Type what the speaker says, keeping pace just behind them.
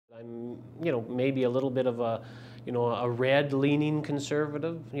you know, maybe a little bit of a, you know, a red leaning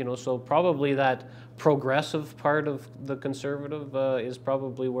conservative, you know, so probably that progressive part of the conservative is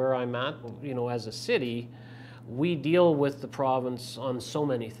probably where I'm at. You know, as a city, we deal with the province on so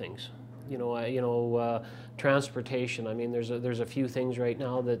many things. Transportation. I mean, there's a few things right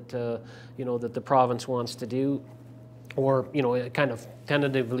now that you know, that the province wants to do, or you know, kind of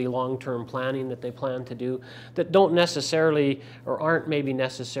tentatively long-term planning that they plan to do, that don't necessarily, or aren't maybe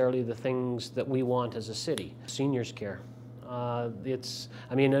necessarily, the things that we want as a city. Seniors care. I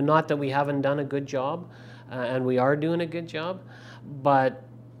mean, not that we haven't done a good job, and we are doing a good job, but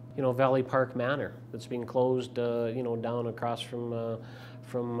you know, Valley Park Manor that's being closed, you know, down across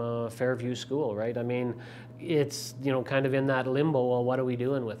from Fairview School, right? I mean, it's, you know, kind of in that limbo. Well, what are we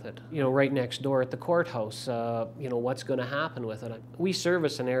doing with it? You know, right next door at the courthouse, you know, what's going to happen with it? We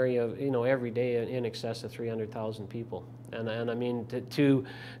service an area, you know, every day in excess of 300,000 people, and I mean, to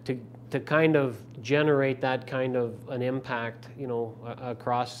kind of generate that kind of an impact, you know,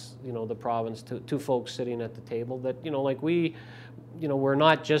 across, you know, the province, to folks sitting at the table, that, you know, like we, you know, we're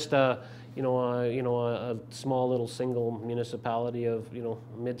not just a small little single municipality of, you know,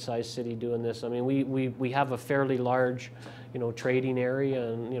 mid-sized city doing this. I mean, we have a fairly large, you know, trading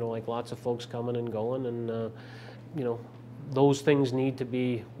area, and, you know, like lots of folks coming and going, and you know, those things need to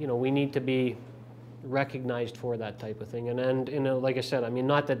be, you know, we need to be recognized for that type of thing. And you know, like I said, I mean,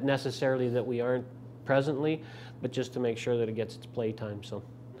 not that necessarily that we aren't presently, but just to make sure that it gets its playtime. So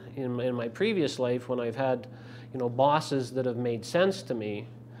in my previous life, when I've had, you know, bosses that have made sense to me,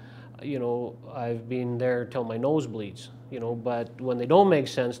 you know, I've been there till my nose bleeds, you know, but when they don't make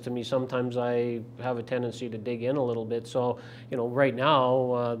sense to me, sometimes I have a tendency to dig in a little bit. So, you know, right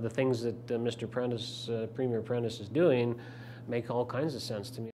now, the things that Mr. Prentice, Premier Prentice is doing make all kinds of sense to me.